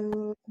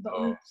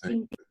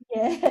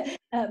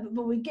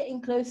 But we're getting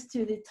close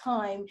to the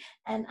time,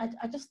 and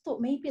I just thought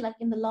maybe like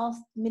in the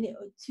last minute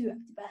or two,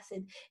 Abdul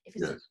Basit, if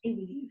it's okay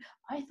with you,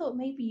 I thought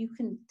maybe you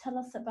can tell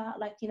us about,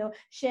 like,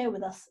 share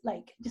with us,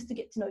 like, just to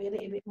get to know you a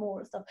little bit more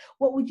and stuff.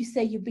 What would you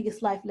say your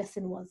biggest life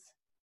lesson was?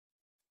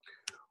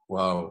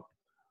 Wow.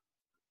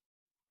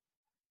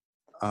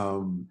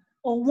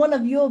 Or one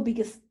of your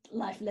biggest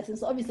life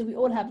lessons? Obviously, we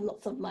all have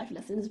lots of life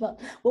lessons, but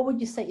what would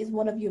you say is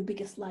one of your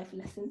biggest life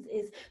lessons,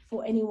 is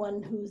for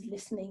anyone who's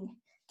listening,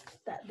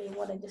 that they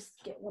want to just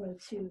get one or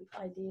two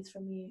ideas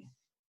from you?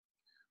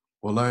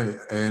 Well,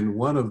 and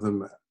one of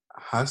them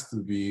has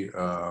to be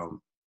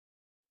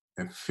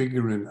and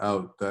figuring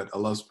out that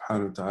Allah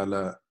subhanahu wa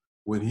ta'ala,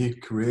 when He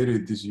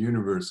created this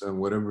universe and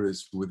whatever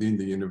is within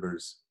the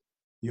universe,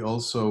 He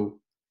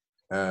also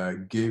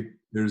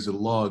there's a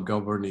law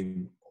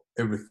governing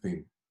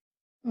everything.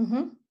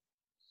 Mm-hmm.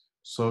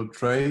 So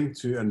trying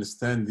to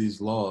understand these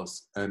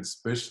laws, and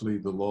especially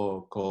the law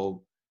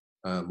called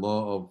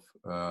law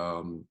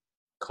of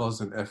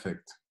cause and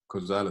effect,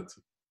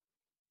 causality.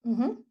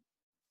 Mm-hmm.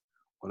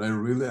 When I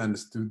really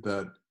understood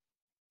that,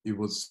 it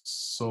was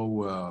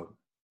so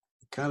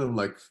kind of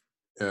like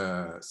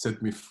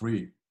set me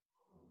free.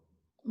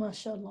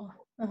 MashaAllah.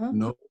 Uh-huh.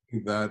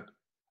 Knowing that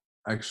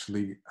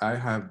actually I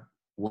have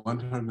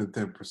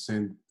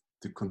 110%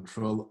 the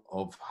control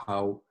of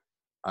how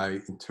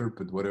I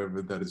interpret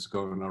whatever that is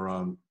going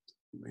around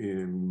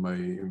in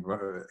my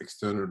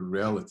external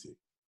reality.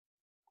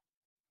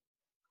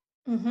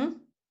 Mm-hmm.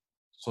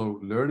 So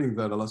learning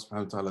that Allah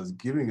subhanahu wa ta'ala is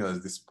giving us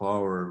this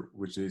power,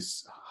 which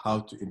is how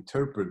to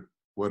interpret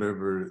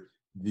whatever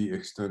the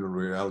external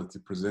reality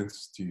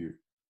presents to you.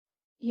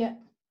 Yeah.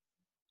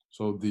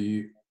 So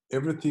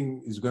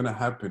everything is going to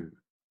happen,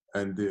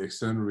 and the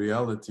external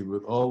reality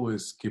will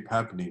always keep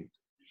happening.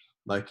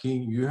 Like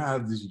you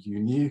have this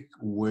unique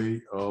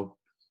way of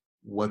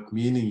what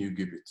meaning you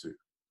give it to.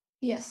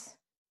 Yes.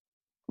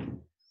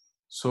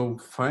 So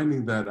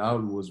finding that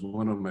out was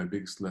one of my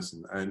biggest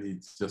lessons, and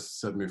it just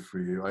set me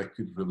free. I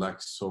could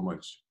relax so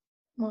much.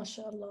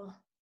 MashaAllah.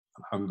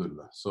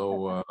 Alhamdulillah.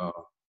 So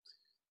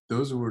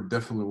those were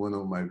definitely one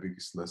of my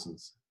biggest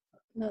lessons.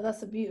 No,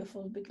 that's a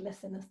beautiful big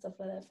lesson and stuff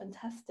like that.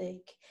 Fantastic.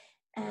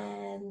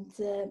 And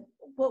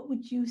what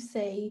would you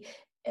say,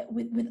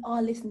 with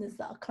our listeners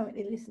that are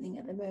currently listening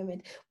at the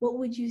moment, what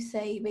would you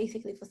say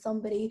basically for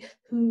somebody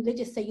who, they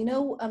just say,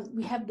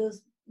 we have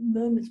those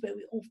moments where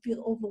we all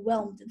feel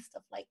overwhelmed and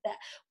stuff like that?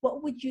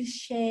 What would you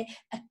share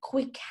a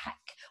quick hack?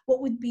 What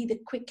would be the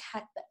quick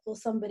hack that for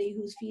somebody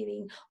who's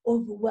feeling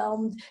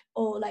overwhelmed,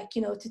 or like,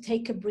 to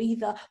take a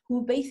breather,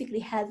 who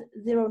basically has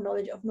zero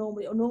knowledge of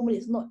normally, or normally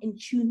is not in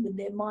tune with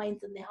their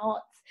minds and their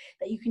hearts,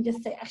 that you can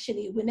just say,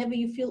 actually, whenever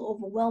you feel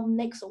overwhelmed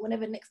next, or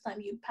whenever next time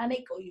you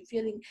panic or you're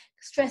feeling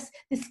stress,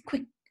 this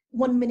quick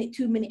 1 minute,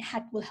 2 minute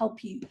hack will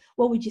help you?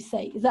 What would you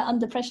say? Is that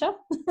under pressure?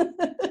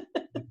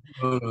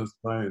 No, it's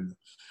fine.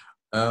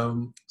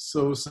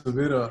 So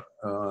Samira,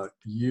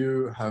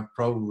 you have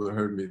probably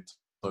heard me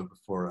talk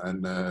before,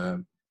 and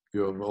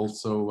you have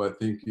also, I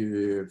think,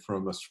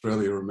 from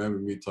Australia, remember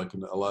me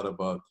talking a lot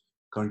about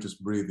conscious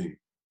breathing.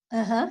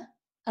 I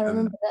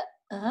remember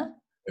that.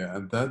 Yeah,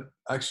 and that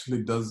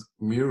actually does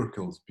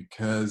miracles,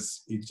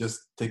 because it just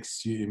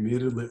takes you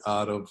immediately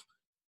out of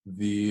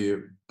the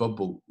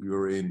bubble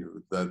you're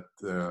in, that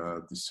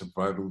the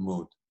survival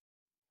mode.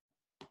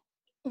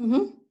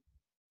 Mm-hmm.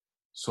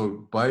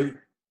 So by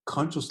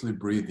consciously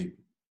breathing.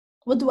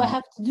 What do I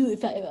have to do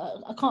if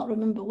I can't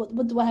remember?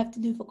 What do I have to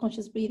do for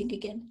conscious breathing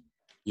again?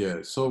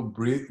 Yeah, so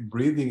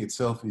breathing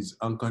itself is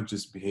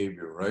unconscious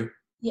behavior, right?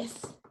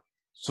 Yes.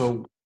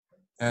 So,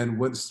 and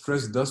what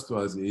stress does to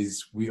us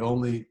is we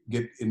only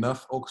get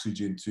enough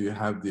oxygen to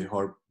have the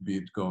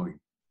heartbeat going.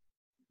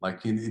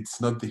 Like it's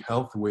not the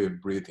healthy way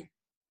of breathing.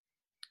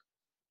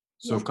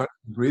 So Yes.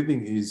 conscious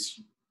breathing is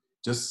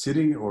just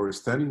sitting or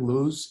standing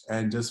loose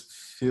and just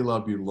fill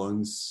up your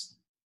lungs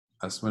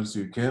as much as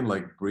you can.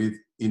 Like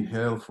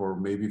inhale for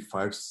maybe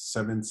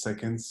 5-7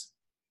 seconds,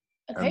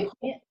 Okay.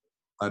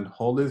 and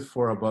hold it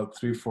for about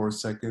 3-4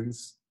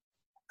 seconds,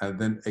 and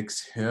then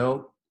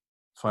exhale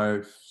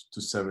 5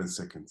 to 7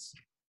 seconds.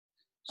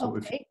 So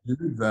if you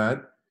do that,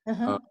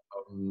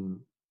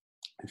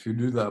 if you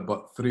do that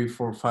about 3,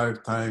 4,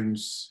 5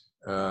 times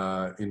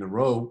in a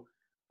row,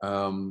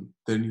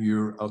 then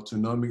your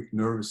autonomic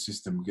nervous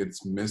system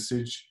gets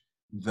message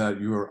that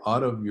you are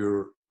out of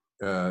your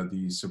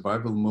the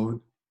survival mode,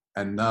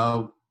 and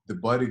now the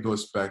body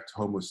goes back to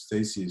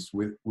homeostasis,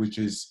 which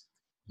is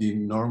the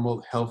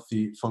normal,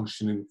 healthy,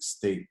 functioning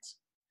state.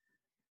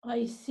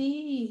 I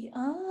see.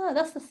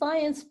 That's the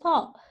science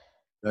part.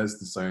 That's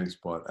the science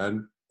part,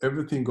 and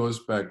everything goes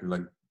back.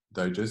 Like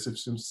digestive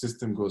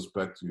system goes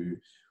back to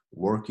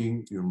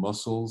working, your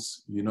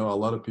muscles. You know, a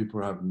lot of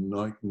people have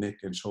neck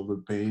and shoulder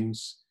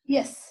pains.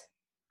 Yes.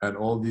 And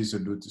all these are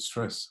due to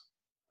stress.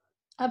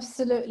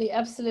 Absolutely,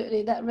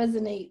 that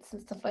resonates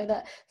and stuff like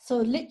that. So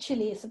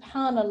literally,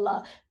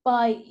 subhanallah,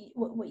 by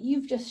what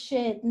you've just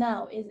shared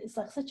now is it's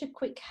like such a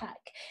quick hack,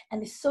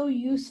 and it's so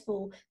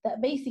useful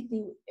that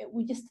basically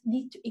we just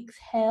need to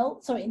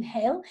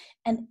inhale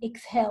and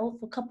exhale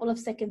for a couple of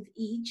seconds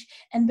each,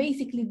 and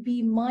basically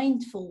be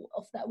mindful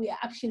of that we are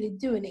actually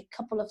doing it a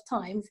couple of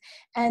times,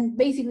 and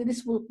basically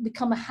this will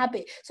become a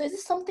habit. So is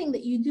this something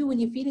that you do when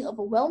you're feeling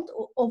overwhelmed,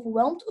 or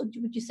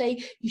would you say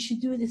you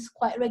should do this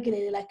quite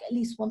regularly, like at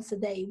least once a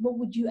day? What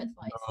would you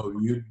advise? No,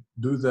 you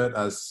do that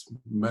as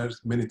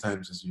many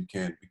times as you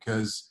can,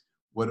 because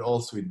what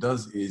also it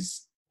does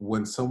is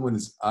when someone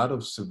is out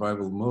of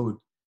survival mode,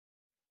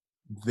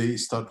 they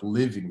start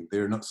living.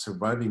 They're not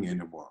surviving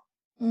anymore.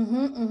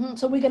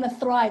 So we're going to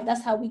thrive.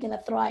 That's how we're going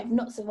to thrive,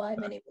 not survive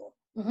anymore.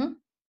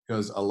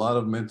 Because a lot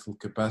of mental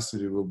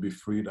capacity will be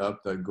freed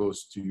up that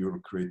goes to your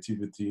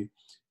creativity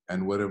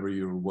and whatever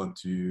you want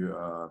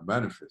to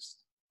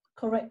manifest.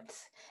 Correct.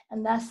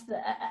 And that's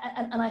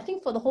and I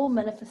think for the whole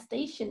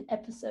manifestation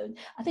episode,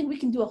 I think we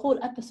can do a whole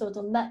episode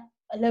on that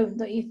alone,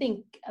 don't you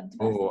think,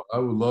 Abdulbasit? Oh, I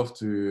would love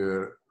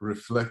to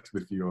reflect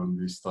with you on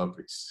these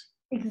topics.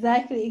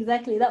 Exactly.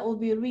 That will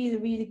be a really,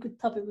 really good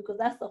topic, because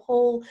that's the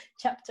whole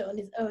chapter on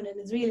its own, and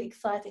it's really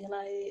exciting, and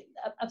I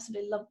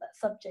absolutely love that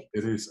subject.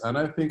 It is, and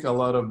I think a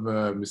lot of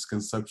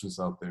misconceptions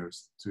out there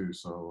too,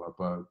 so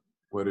about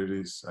what it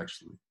is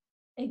actually.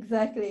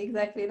 Exactly.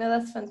 No,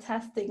 that's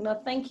fantastic. No,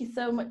 thank you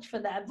so much for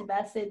that,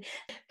 Abdulbasit.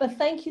 But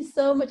thank you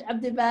so much,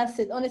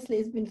 Abdulbasit. Honestly,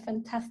 it's been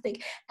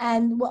fantastic.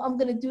 And what I'm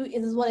going to do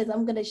is,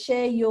 I'm going to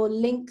share your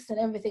links and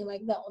everything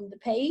like that on the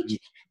page.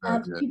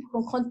 People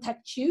can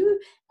contact you.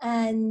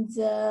 And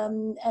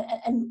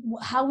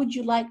how would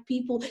you like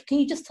people? Can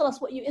you just tell us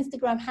what your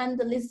Instagram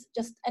handle is,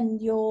 and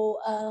your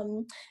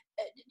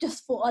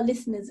just for our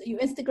listeners, your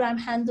Instagram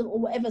handle or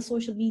whatever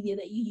social media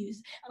that you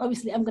use? And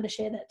obviously, I'm going to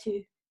share that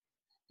too.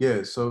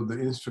 Yeah, so the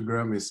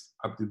Instagram is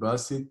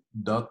abdibasit.a.m.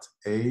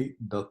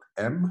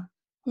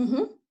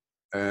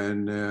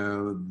 And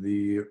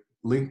the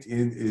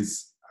LinkedIn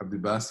is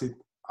Abdibasit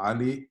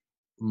Ali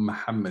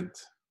Muhammad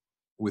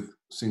with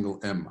single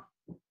M.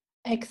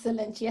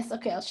 Excellent. Yes.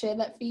 Okay, I'll share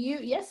that for you.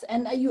 Yes.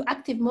 And are you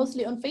active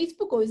mostly on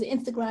Facebook, or is it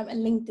Instagram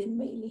and LinkedIn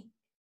mainly?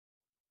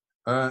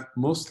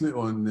 Mostly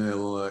on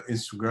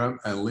Instagram,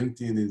 and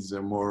LinkedIn is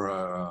more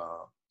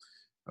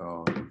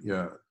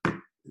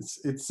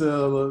It's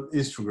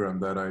Instagram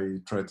that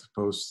I try to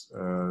post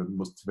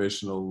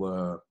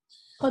motivational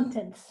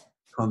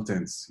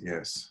contents.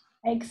 Yes.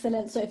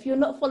 Excellent. So if you're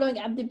not following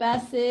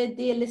Abdulbasit,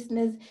 dear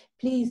listeners,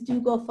 please do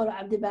go follow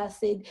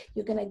Abdulbasit.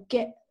 You're going to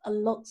get a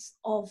lot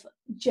of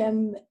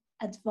gem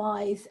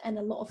advice and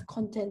a lot of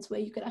contents where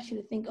you can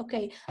actually think,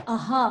 okay,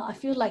 I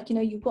feel like,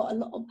 you've got a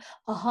lot of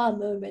aha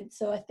moments.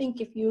 So I think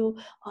if you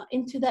are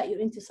into that, you're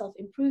into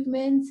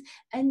self-improvement,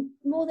 and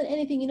more than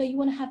anything, you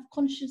want to have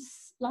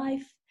conscious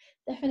life,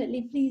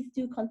 definitely please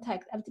do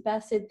contact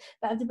Abdulbasit.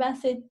 But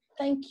Abdulbasit,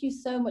 thank you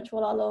so much,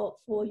 Walala,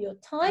 for your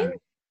time.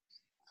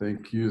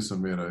 Thank you,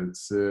 Samira.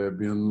 It's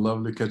been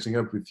lovely catching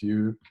up with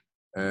you.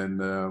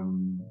 And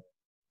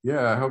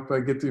I hope I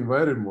get to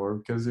invite it more,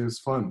 because it was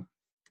fun.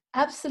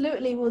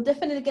 Absolutely. We're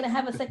definitely going to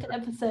have a second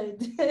episode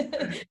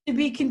to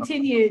be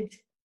continued.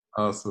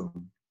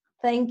 Awesome.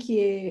 Thank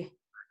you.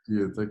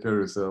 Yeah, take care of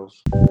yourself.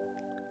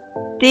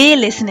 Dear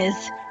listeners,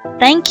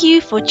 thank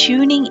you for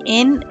tuning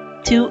in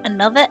to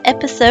another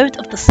episode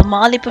of the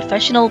Somali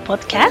Professional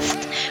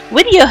Podcast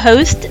with your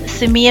host,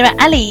 Samira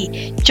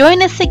Ali.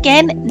 Join us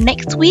again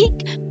next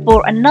week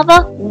for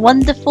another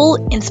wonderful,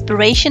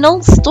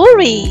 inspirational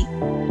story.